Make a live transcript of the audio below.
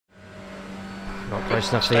Not close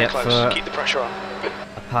enough yet for keep the pressure on.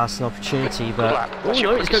 a passing opportunity, but oh That's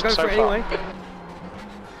no, he's going to go so for it far. anyway.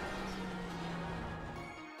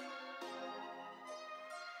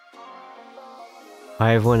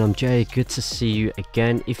 Hi everyone, I'm Jay, good to see you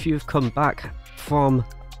again. If you've come back from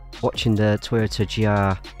watching the Toyota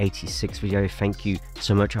GR86 video, thank you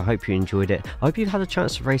so much. I hope you enjoyed it. I hope you've had a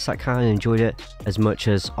chance to race that car and enjoyed it as much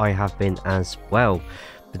as I have been as well.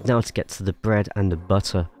 But now to get to the bread and the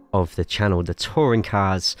butter of the channel, the touring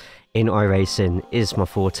cars in iRacing is my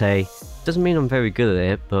forte. Doesn't mean I'm very good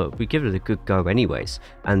at it, but we give it a good go anyways.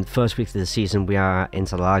 And first week of the season we are at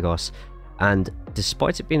Interlagos, and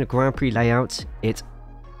despite it being a Grand Prix layout, it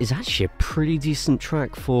is actually a pretty decent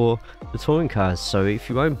track for the touring cars. So if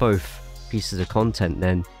you own both pieces of content,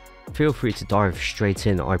 then feel free to dive straight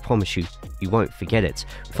in. I promise you, you won't forget it.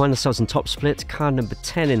 We find ourselves in top split, car number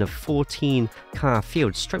 10 in a 14 car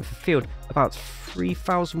field. Strength of field about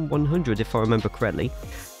 3,100 if I remember correctly.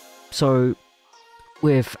 So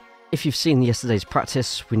if you've seen yesterday's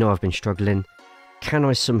practice, we know I've been struggling. Can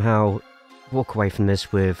I somehow walk away from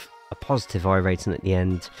this with a positive iRating at the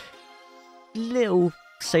end? Little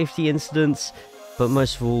safety incidents, but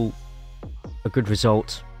most of all, a good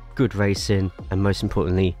result, good racing, and most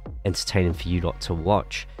importantly, entertaining for you lot to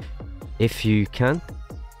watch. If you can,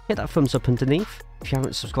 hit that thumbs up underneath. If you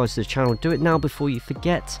haven't subscribed to the channel, do it now before you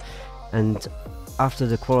forget. And after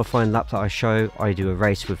the qualifying lap that I show, I do a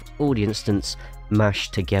race with all the instants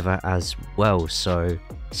mashed together as well. So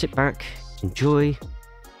sit back, enjoy,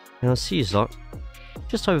 and I'll see you lot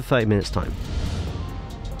just over 30 minutes time.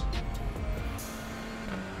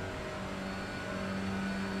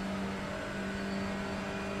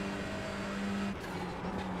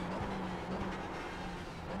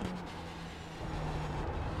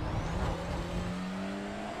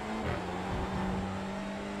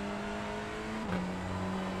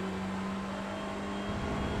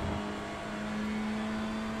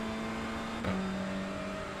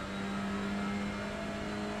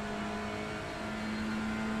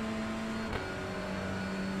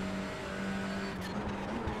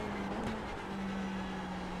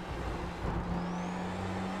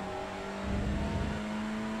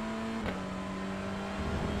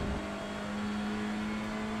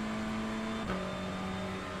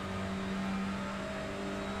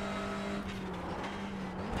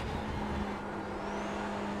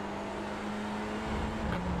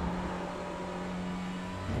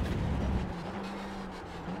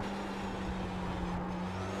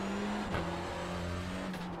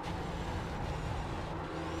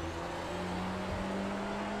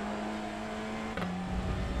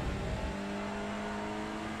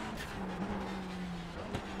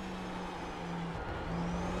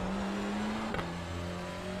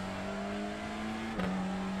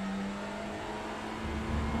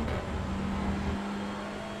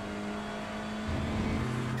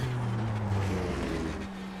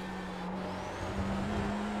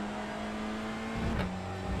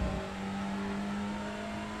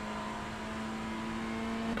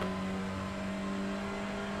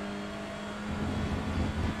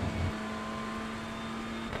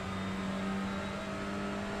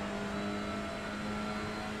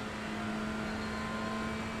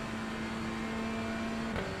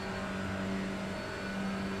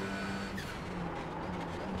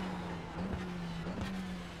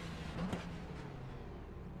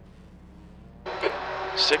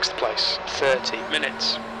 Sixth place, 30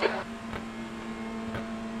 minutes.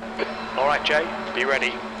 Alright Jay, be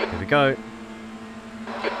ready. Here we go.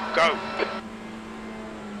 Go!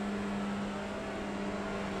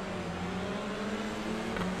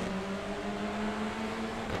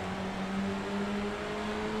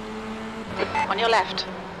 On your left.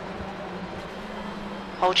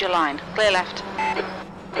 Hold your line. Clear left.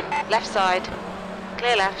 Left side.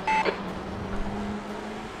 Clear left.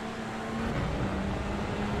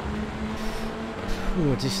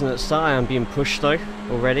 Ooh, decent at start. I am being pushed though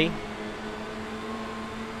already.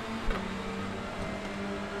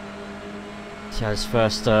 See how this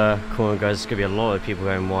first corner goes. There's going to be a lot of people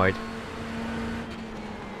going wide.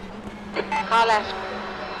 Car left.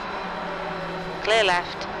 Clear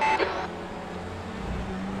left.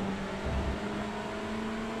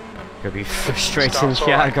 Going to be frustrating. Starts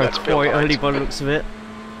Yeah, I alright, go let's feel quite right. early by the looks of it.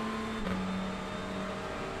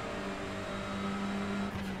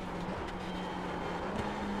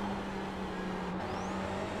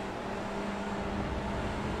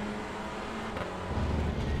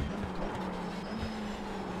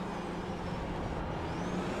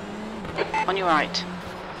 On your right.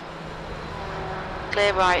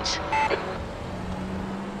 Clear right.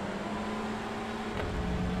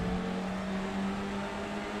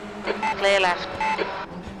 clear left.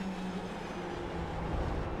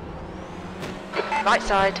 Right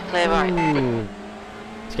side, clear right. Ooh,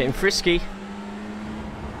 it's getting frisky.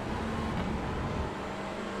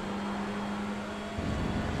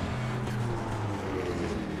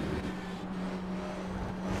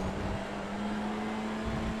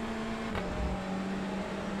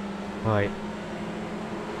 Right.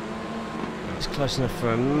 It's close enough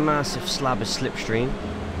for a massive slab of slipstream.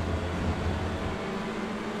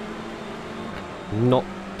 Not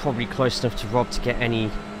probably close enough to Rob to get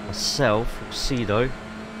any myself. We'll see though.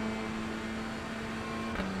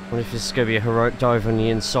 I wonder if this is going to be a heroic dive on the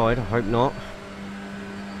inside. I hope not.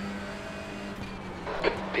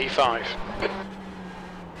 P5.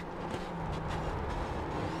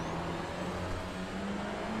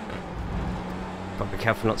 Got to be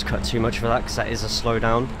careful not to cut too much for that, because that is a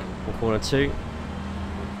slowdown on corner 2.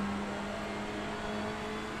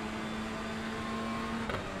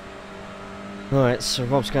 Alright, so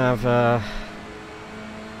Rob's going to have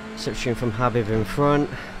slipstream from Habib in front.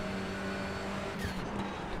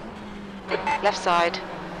 Left side,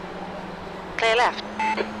 clear left.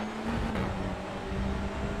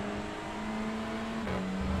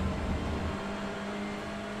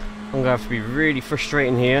 I'm going to have to be really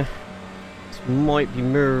frustrating here. This might be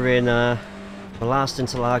mirroring the last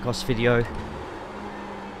Interlagos video.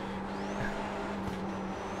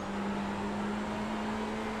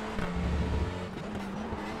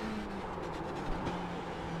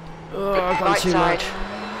 Oh, I've gone Right too side. much.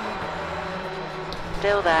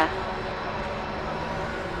 Still there.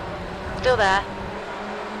 Still there.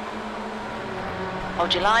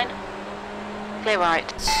 Hold your line. Clear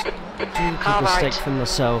right. Stupid Car mistake right. from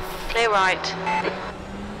myself. Clear right.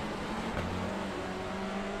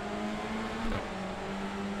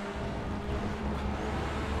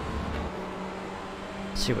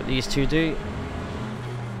 See what these two do.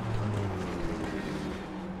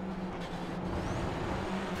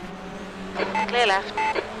 Clear left.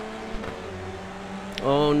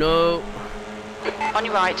 Oh no. On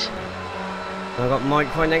your right. I got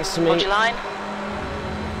Mike right next to me. Hold your line.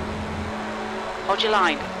 Hold your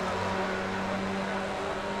line.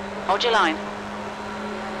 Hold your line.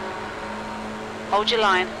 Hold your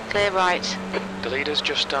line. Clear right. The leader's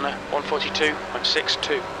just done a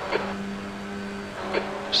 142.62.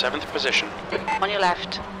 7th position. On your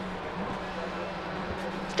left.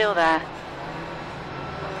 Still there.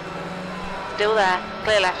 Still there.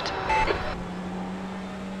 Clear left.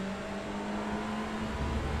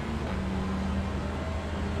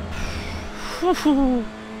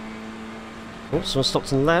 Oh, someone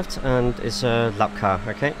stopped on the left, and it's a lap car,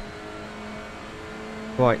 okay.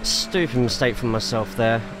 Right, stupid mistake from myself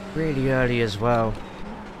there. Really early as well.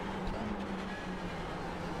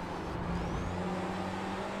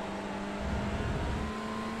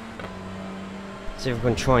 See if we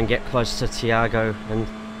can try and get close to Tiago and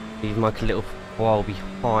leave Mike a little while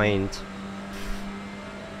behind.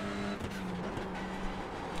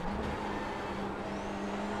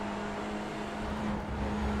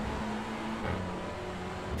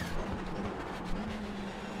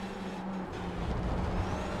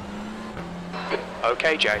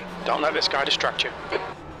 Okay, Jay, don't let this guy distract you.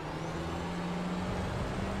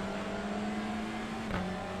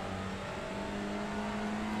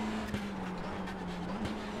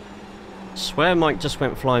 Swear Mike just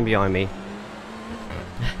went flying behind me.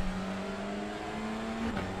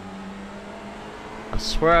 I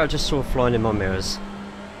swear I just saw flying in my mirrors.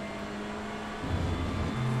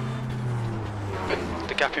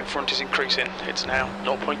 The gap in front is increasing. It's now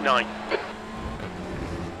 0.9.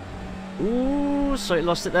 Ooh, so it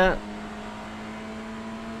lost it there.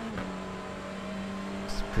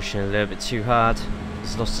 It's pushing a little bit too hard.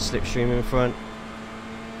 He's lost the slipstream in front.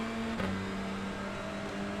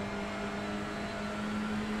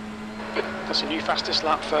 That's a new fastest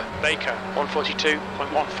lap for Baker, 142.15.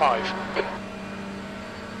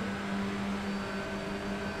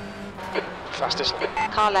 Fastest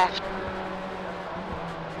lap. Car left.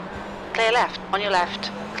 Clear left. On your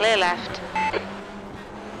left. Clear left.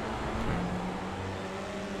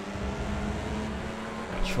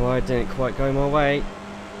 Tried, didn't quite go my way.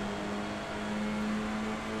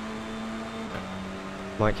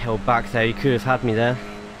 Mike held back there, he could have had me there.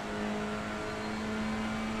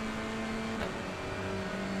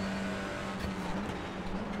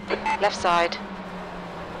 Left side.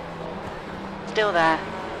 Still there.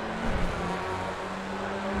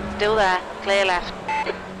 Still there. Clear left.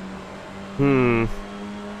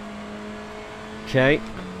 Okay.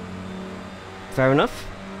 Fair enough.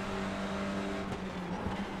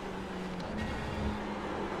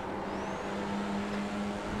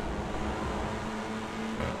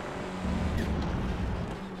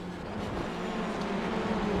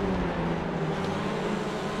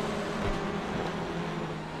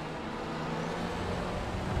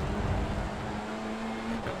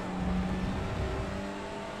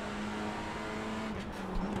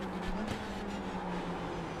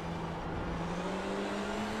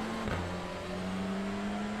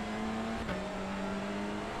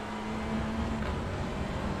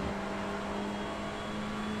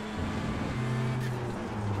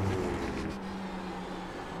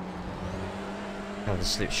 Have the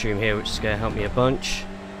slipstream here, which is going to help me a bunch.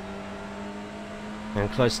 And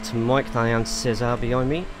closer to Mike than I am to Cesar behind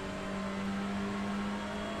me.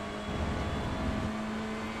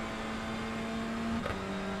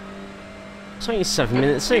 It's only 7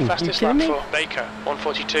 minutes in. Are you kidding me? For Baker,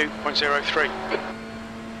 142.03.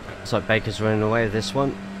 Looks like Baker's running away with this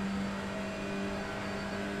one.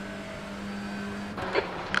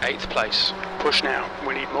 8th place. Push now.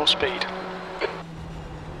 We need more speed.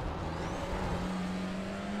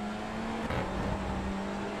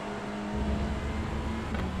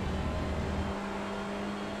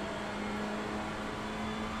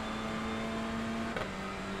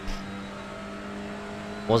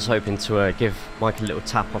 Was hoping to give Mike a little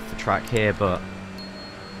tap off the track here, but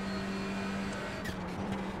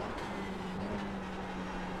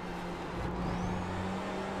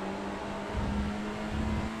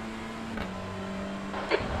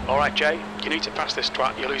Alright Jay, you need to pass this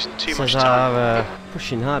twat, you're losing too much time. Cesar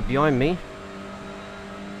pushing hard behind me.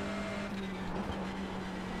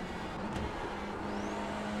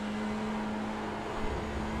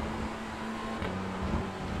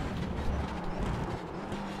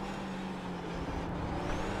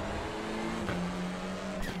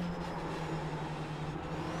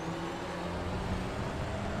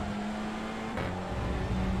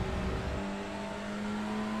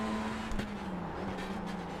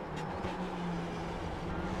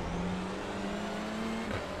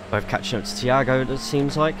 Both catching up to Tiago, it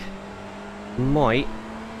seems like. Might.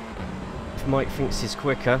 If Mike thinks he's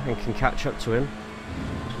quicker and can catch up to him.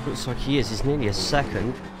 Looks like he is. He's nearly a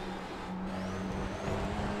second.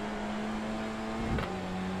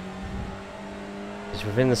 He's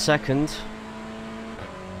within the second.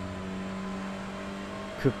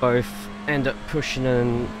 Could both end up pushing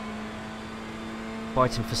and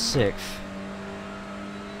fighting for 6th.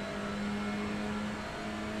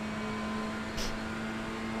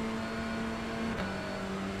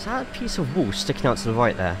 Is that a piece of wall sticking out to the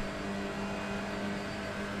right there?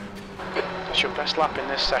 That's your best lap in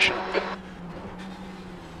this session.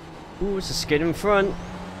 Ooh, it's a skid in front.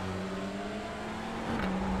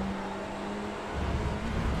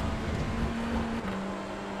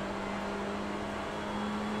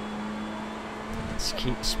 Let's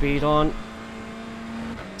keep the speed on.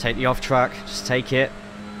 Take the off track, just take it.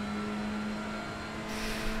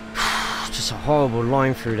 Just a horrible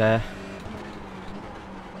line through there.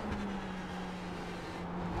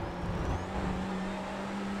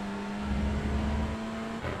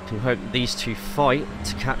 Can hope that these two fight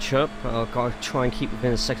to catch up. I've got to try and keep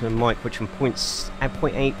within a second of Mike, which I'm points at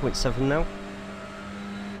 0.8, 0.7 now.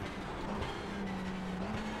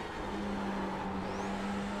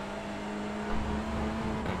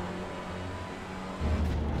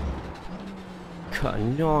 Cut a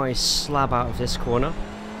nice slab out of this corner.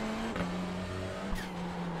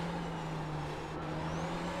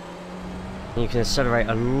 You can accelerate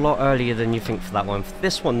a lot earlier than you think for that one. For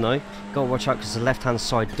this one though, gotta watch out because the left hand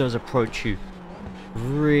side does approach you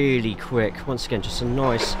really quick. Once again, just a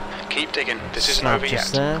nice keep digging, this isn't over yet.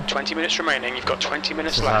 There. 20 minutes remaining, you've got 20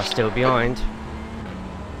 minutes Cesar left. Still behind.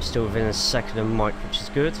 Still within a second of Mike, which is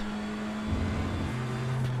good.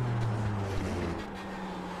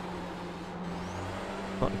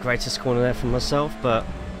 Not the greatest corner there for myself, but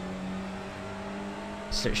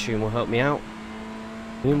slipstream will help me out.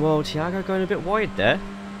 Meanwhile, Tiago going a bit wide there.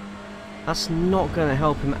 That's not going to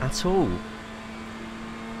help him at all.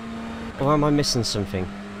 Or am I missing something?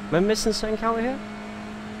 Am I missing something out here?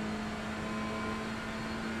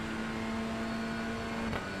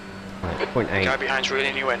 Right, 0.8. The guy behind's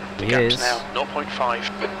reeling you in. The He gap's is. now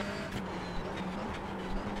 0.5.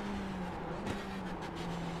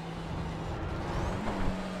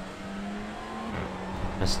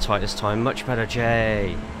 That's tight this time. Much better,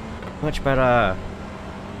 Jay. Much better.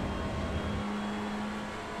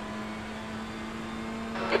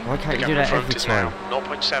 Why can't you do that every time?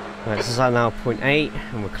 0.7. Right, this is at now 0.8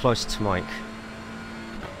 and we're close to Mike.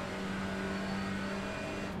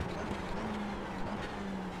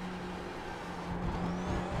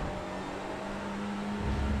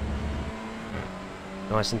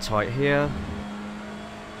 Nice and tight here.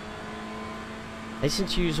 They seem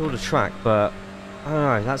to use all the track, but I don't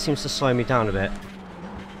know, that seems to slow me down a bit.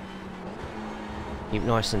 Keep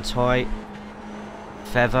nice and tight.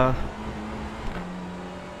 Feather.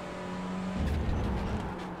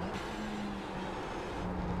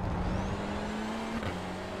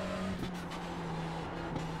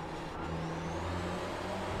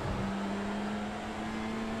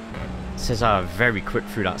 Cesar very quick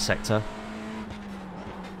through that sector.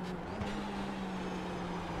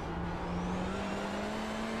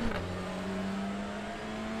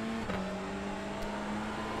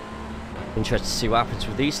 Interested to see what happens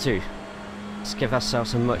with these two. Let's give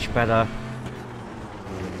ourselves a much better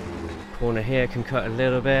corner here. Can cut a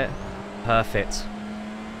little bit. Perfect.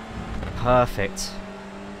 Perfect.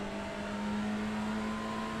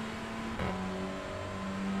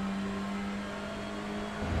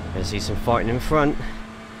 I see some fighting in front.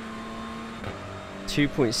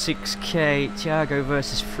 2.6k Thiago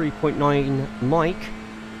versus 3.9 Mike.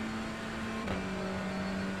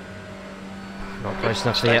 Not close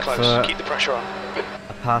enough yet for keep the pressure on.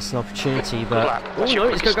 A passing opportunity, but oh no,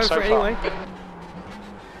 he's going to go for it anyway.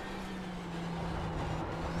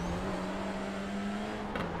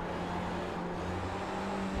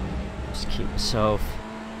 Just keep yourself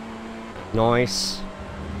nice.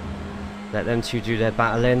 Let them two do their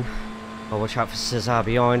battling. I'll watch out for Cesar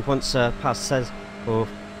behind. Once past Cesar, or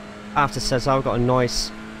after Cesar, we've got a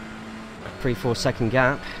nice 3-4 second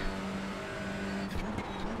gap.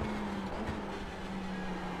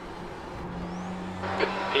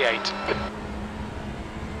 P8.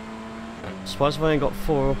 Suppose I've only got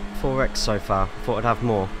 4x so far. Thought I'd have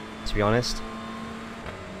more, to be honest.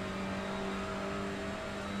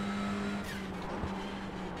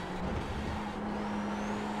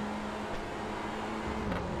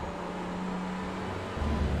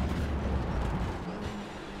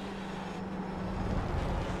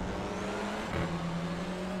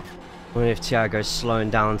 I wonder if Thiago's slowing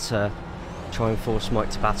down to try and force Mike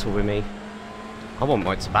to battle with me. I want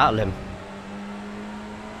Mike to battle him.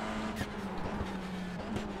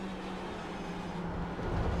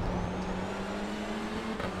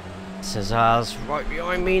 Cesar's right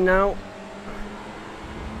behind me now.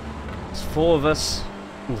 There's 4 of us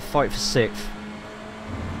in the fight for 6th.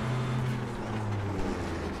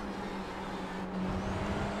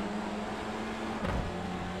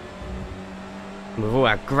 We've all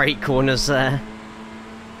had great corners there.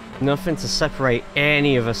 Nothing to separate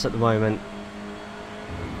any of us at the moment.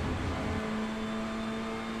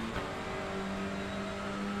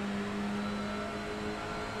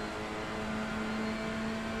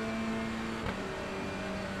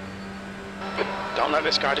 Don't let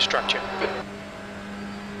this guy distract you.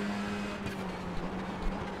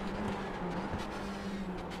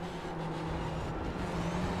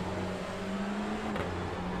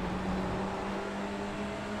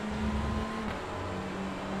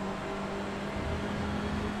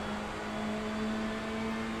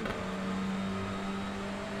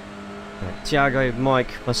 Thiago,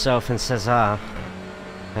 Mike, myself and Cesar.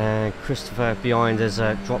 And Christopher behind has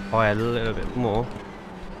dropped by a little bit more.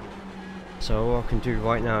 So all I can do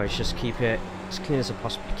right now is just keep it as clean as I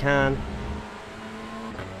possibly can.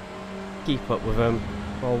 Keep up with them.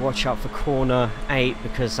 I'll watch out for corner 8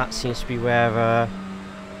 because that seems to be where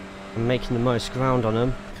I'm making the most ground on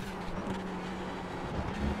them.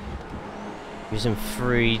 Using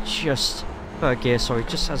 3 just per gear, sorry,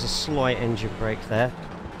 just has a slight engine brake there.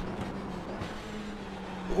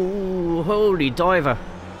 Ooh, holy diver.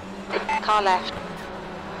 Car left.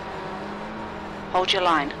 Hold your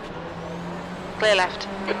line. Clear left.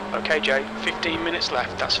 Okay, Jay, 15 minutes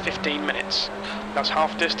left. That's 15 minutes. That's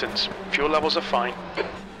half distance. Fuel levels are fine.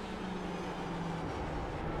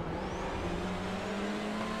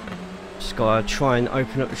 Just gotta try and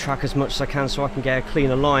open up the track as much as I can so I can get a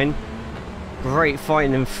cleaner line. Great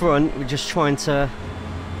fighting in front. We're just trying to...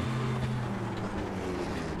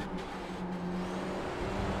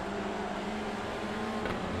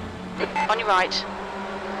 On your right.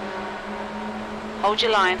 Hold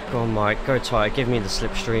your line. Go on, Mike. Go tight. Give me the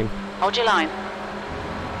slipstream. Hold your line.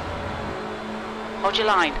 Hold your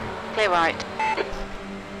line. Clear right.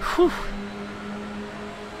 Whew.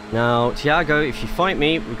 Now, Thiago, if you fight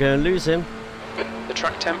me, we're going to lose him. The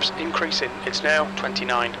track temp's increasing. It's now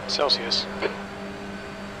 29 Celsius.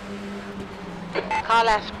 Car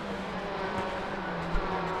left.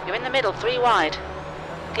 You're in the middle, 3 wide.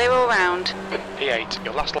 Clear all round. P8,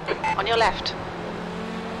 your last line. On your left.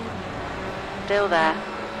 Still there.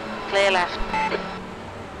 Clear left.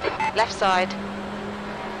 Left side.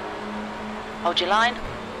 Hold your line.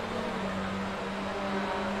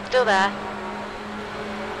 Still there.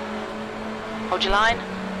 Hold your line.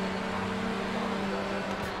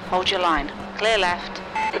 Hold your line. Clear left.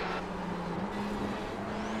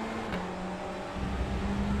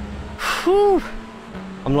 Whew.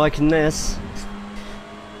 I'm liking this.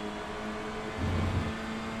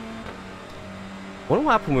 I wonder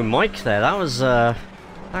what happened with Mike there. That was that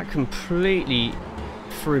completely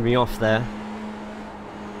threw me off there.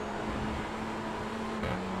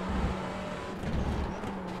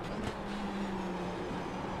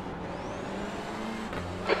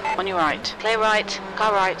 On your right. Clear right.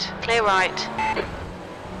 Car right. Clear right.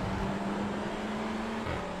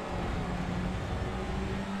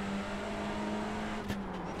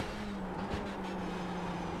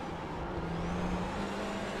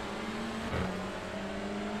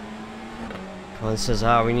 One says,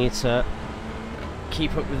 ah, we need to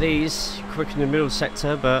keep up with these, quick in the middle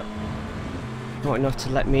sector, but not enough to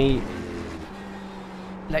let you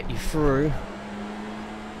through.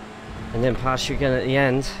 And then pass you again at the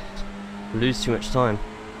end. Lose too much time.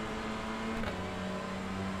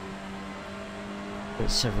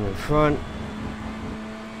 Got 7 in front.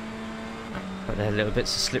 Got their little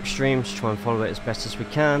bits of slipstream to try and follow it as best as we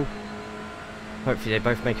can. Hopefully they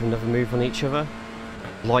both make another move on each other.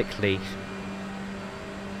 Likely.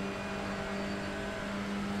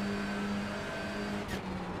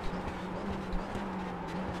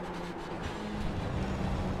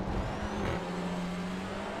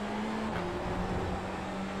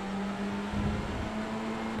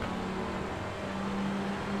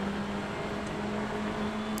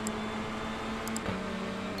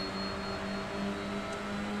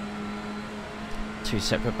 Two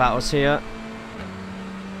separate battles here.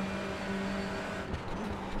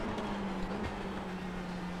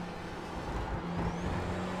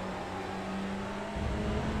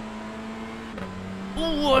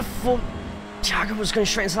 Oh, I thought Tiago was going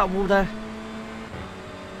straight into that wall there.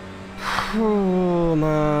 Oh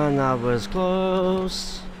man, that was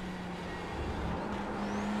close.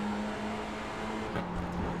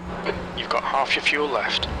 You've got half your fuel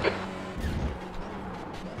left.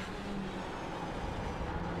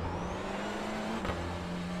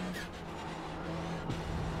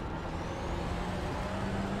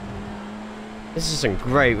 This is some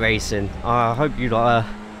great racing. I hope you are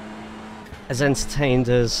as entertained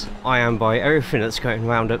as I am by everything that's going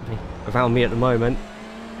around me at the moment.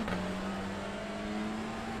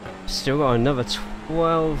 Still got another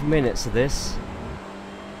 12 minutes of this.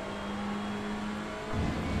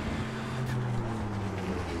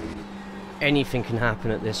 Anything can happen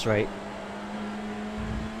at this rate.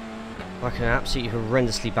 Like an absolutely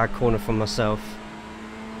horrendously bad corner from myself.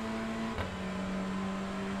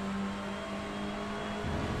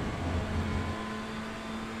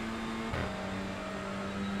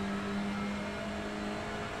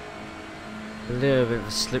 A little bit of a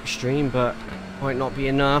slipstream, but might not be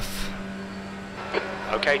enough.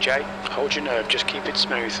 Okay, Jay, hold your nerve, just keep it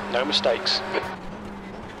smooth, no mistakes.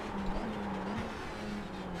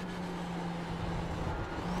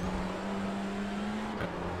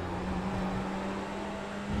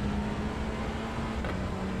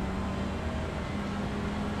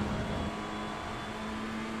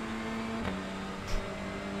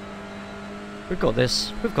 We've got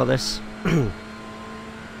this, we've got this.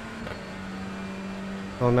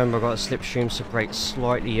 I remember I got a slipstream to brake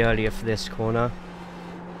slightly earlier for this corner.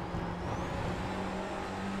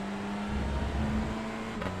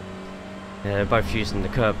 Yeah, they're both using the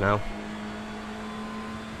curb now.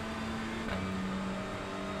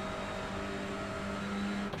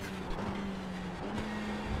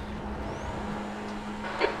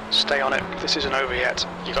 Stay on it, this isn't over yet.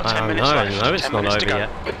 You've got 10 minutes left. No, it's 10 not minutes over to go.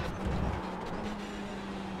 yet.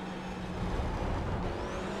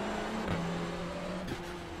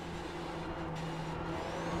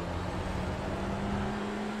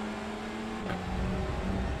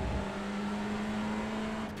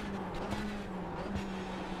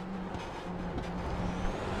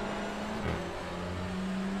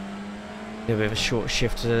 A bit of a short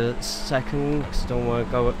shift to second because I don't want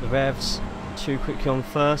to go up the revs too quickly on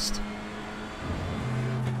first.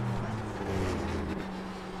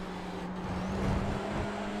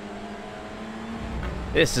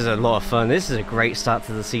 This is a lot of fun. This is a great start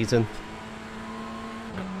to the season.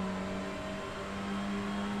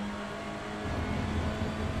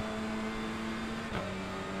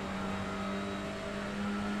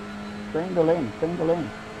 Stay in the lane, stay in the lane.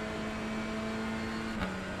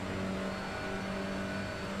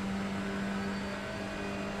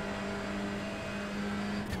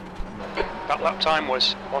 That lap time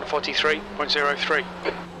was 1:43.03.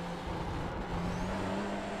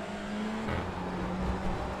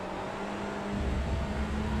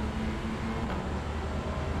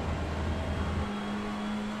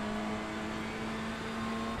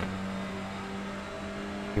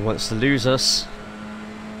 He wants to lose us.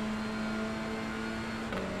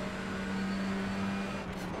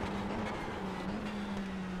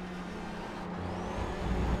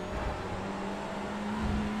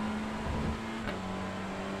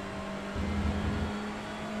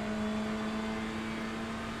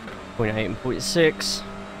 .8 and .6.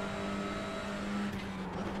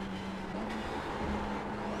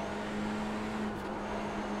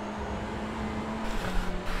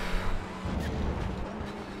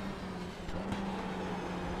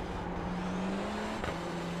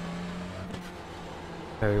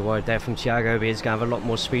 Very wide there from Thiago, but he's going to have a lot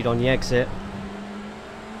more speed on the exit.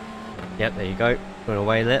 Yep, there you go. Going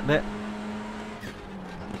away a little bit.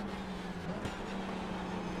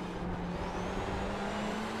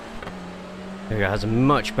 There we go, that's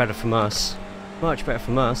much better from us. Much better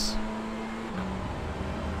from us.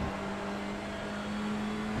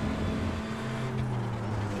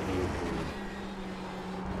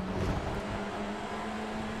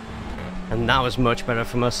 And that was much better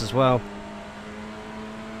from us as well.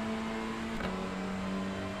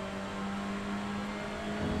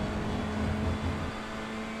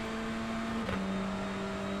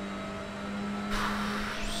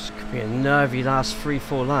 This could be a nervy last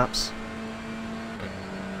 3-4 laps.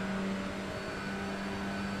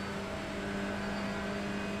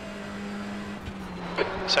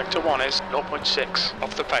 Sector 1 is 0.6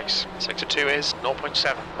 off the pace. Sector 2 is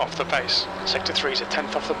 0.7 off the pace. Sector 3 is a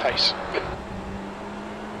tenth off the pace.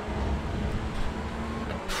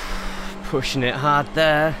 Pushing it hard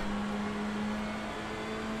there.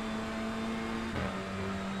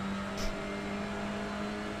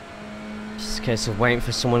 Just a case of waiting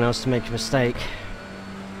for someone else to make a mistake.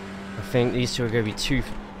 I think these two are going to be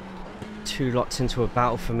too locked into a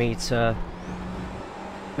battle for me to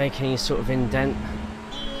make any sort of indent.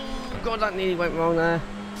 God, that nearly went wrong there.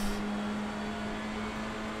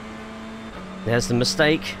 There's the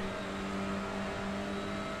mistake.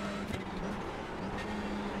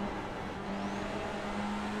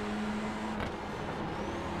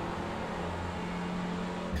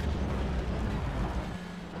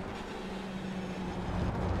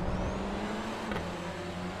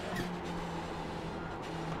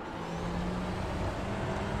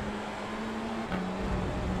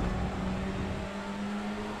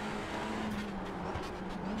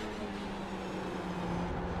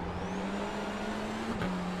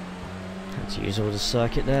 To use all the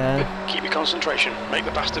circuit there. Keep your concentration. Make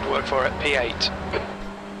the bastard work for it. P8.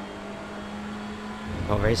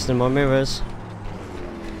 Not racing in my mirrors.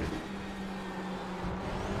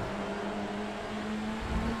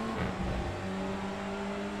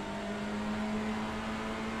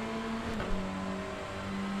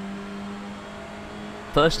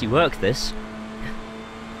 Thirsty work, this.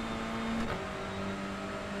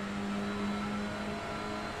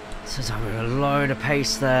 So having a load of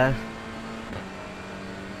pace there.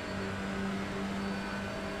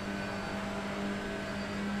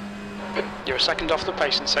 You're a second off the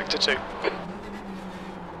pace in Sector 2.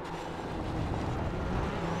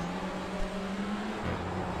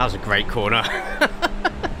 That was a great corner. I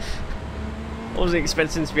wasn't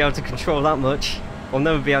expecting to be able to control that much. I'll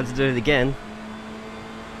never be able to do it again.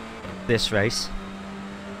 This race.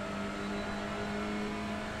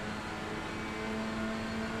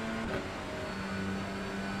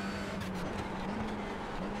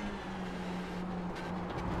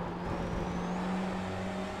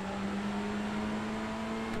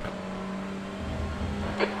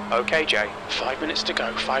 Okay, Jay. 5 minutes to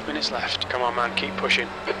go. 5 minutes left. Come on, man. Keep pushing.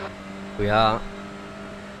 We are.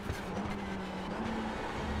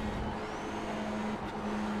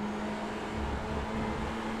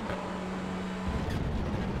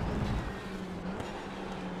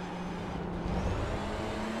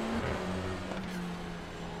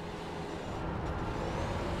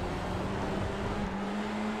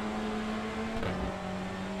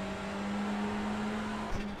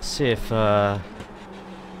 See if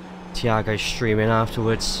Tiago streaming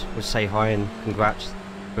afterwards would say hi and congrats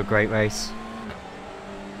for a great race.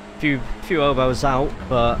 Few elbows out,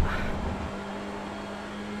 but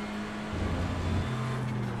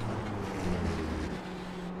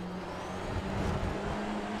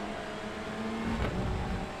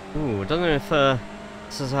ooh, I don't know if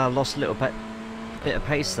this has lost a little bit of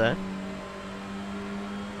pace there.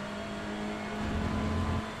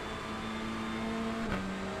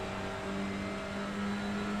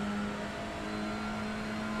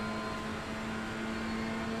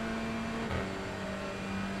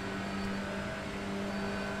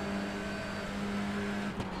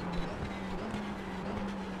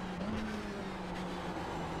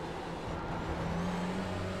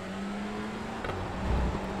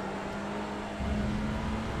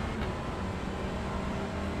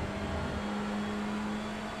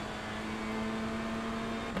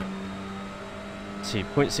 See,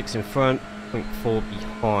 0.6 in front, 0.4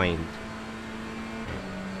 behind.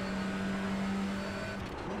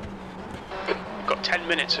 Got 10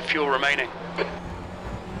 minutes of fuel remaining.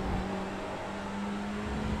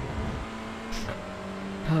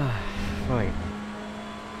 Right.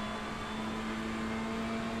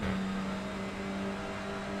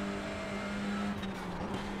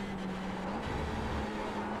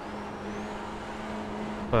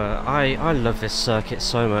 But I love this circuit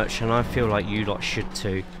so much, and I feel like you lot should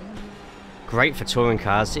too. great for touring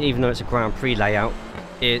cars, even though it's a Grand Prix layout.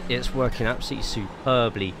 It's working absolutely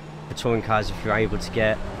superbly for touring cars if you're able to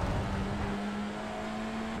get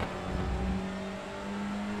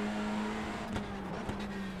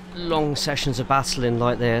long sessions of battling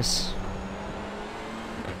like this.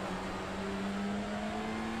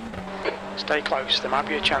 Stay close, there might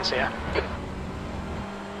be a chance here.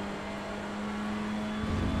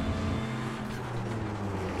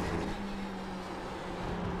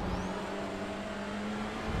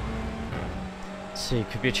 See,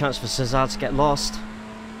 could be a chance for Cesar to get lost.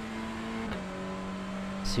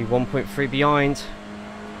 See, 1.3 behind.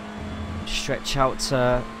 Stretch out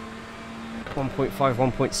to 1.5,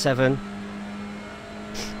 1.7.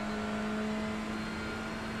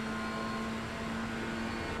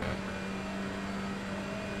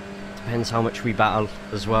 Depends how much we battle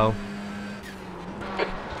as well.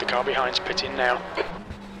 The car behind's pitting now.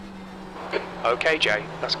 Okay, Jay,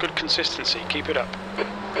 that's good consistency. Keep it up.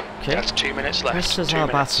 Okay. That's 2 minutes left. Where's 2 Cesar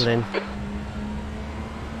minutes. battling?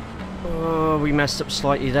 Oh, we messed up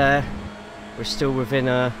slightly there. We're still within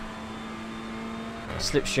a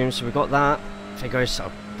slipstream, so we got that. If they go,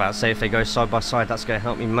 about to say, if they go side by side, that's going to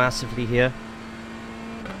help me massively here.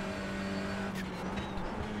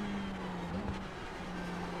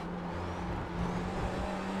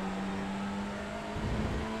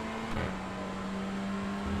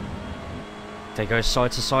 If they go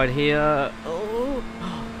side to side here. Oh.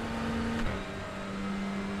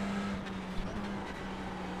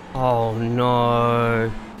 Oh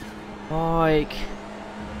no. Like,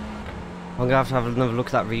 I'm gonna have to have another look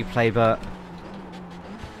at that replay, but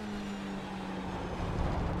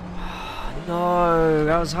no,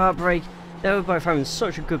 that was heartbreak. They were both having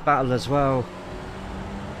such a good battle as well.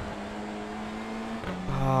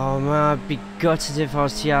 Oh man, I'd be gutted if I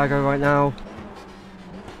was Thiago right now.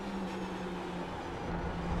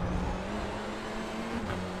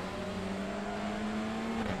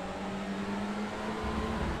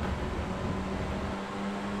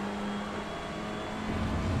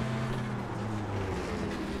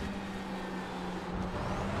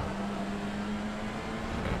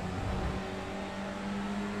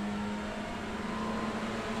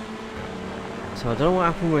 So I don't know what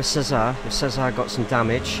happened with Cesar, if Cesar got some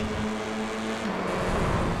damage.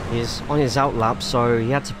 He's on his outlap, so he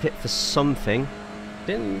had to pit for something.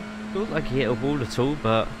 Didn't look like he hit a wall at all,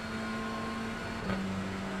 but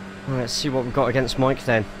let's see what we've got against Mike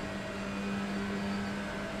then.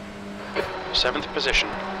 7th position.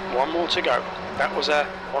 One more to go. That was a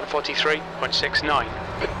 143.69.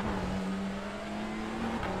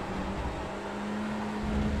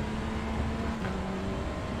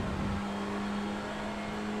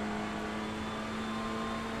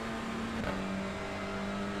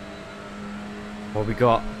 What we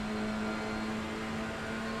got?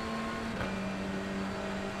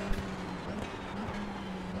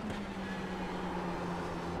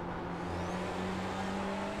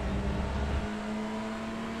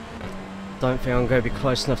 Don't think I'm going to be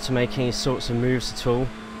close enough to make any sorts of moves at all.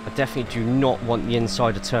 I definitely do not want the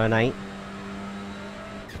inside of turn 8.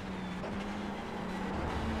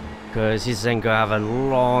 Because he's then going to have a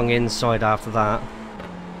long inside after that.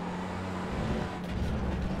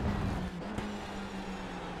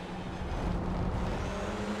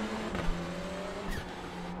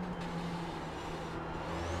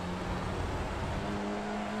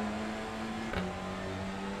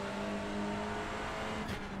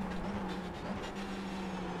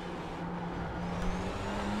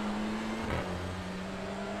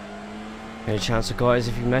 Any chance of guys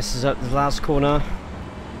if he messes up the last corner.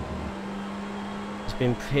 He's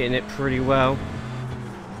been hitting it pretty well.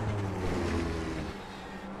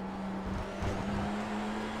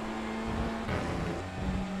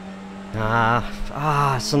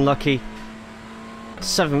 It's unlucky.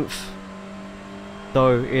 7th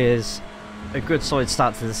though is a good solid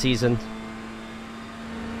start to the season.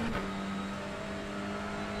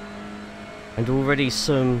 And already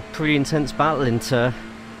some pretty intense battling to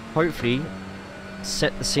hopefully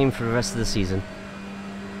set the scene for the rest of the season.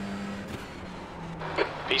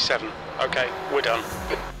 P7. Okay, we're done.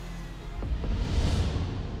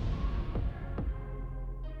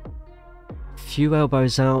 Few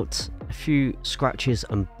elbows out, a few scratches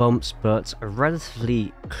and bumps, but a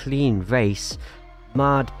relatively clean race,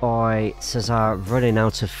 marred by Cesar running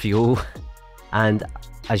out of fuel. And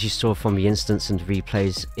as you saw from the instance and the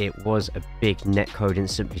replays, it was a big netcode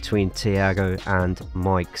incident between Thiago and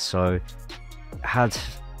Mike. So had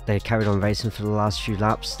they carried on racing for the last few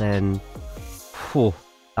laps, then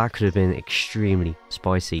that could have been extremely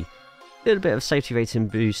spicy. Little bit of safety rating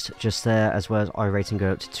boost just there, as well as iRating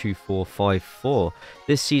going up to 2454.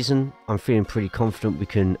 This season, I'm feeling pretty confident we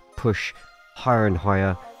can push higher and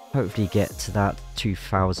higher, hopefully get to that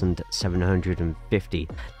 2,750.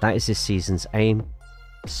 That is this season's aim.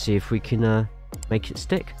 See if we can make it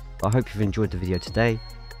stick. I hope you've enjoyed the video today.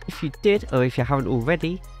 If you did, or if you haven't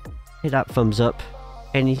already, hit that thumbs up.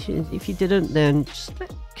 And if you didn't, then just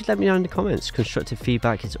let me know in the comments. Constructive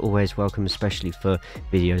feedback is always welcome, especially for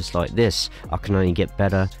videos like this. I can only get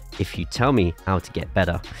better if you tell me how to get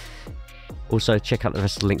better. Also, check out the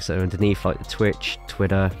rest of the links that are underneath, like the Twitch,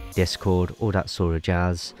 Twitter, Discord, all that sort of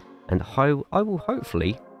jazz. And I will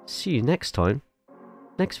hopefully see you next time,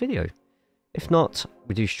 next video. If not,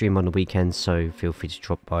 we do stream on the weekends, so feel free to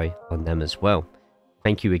drop by on them as well.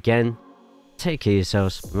 Thank you again. Take care of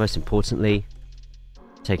yourselves, but most importantly,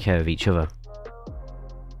 take care of each other.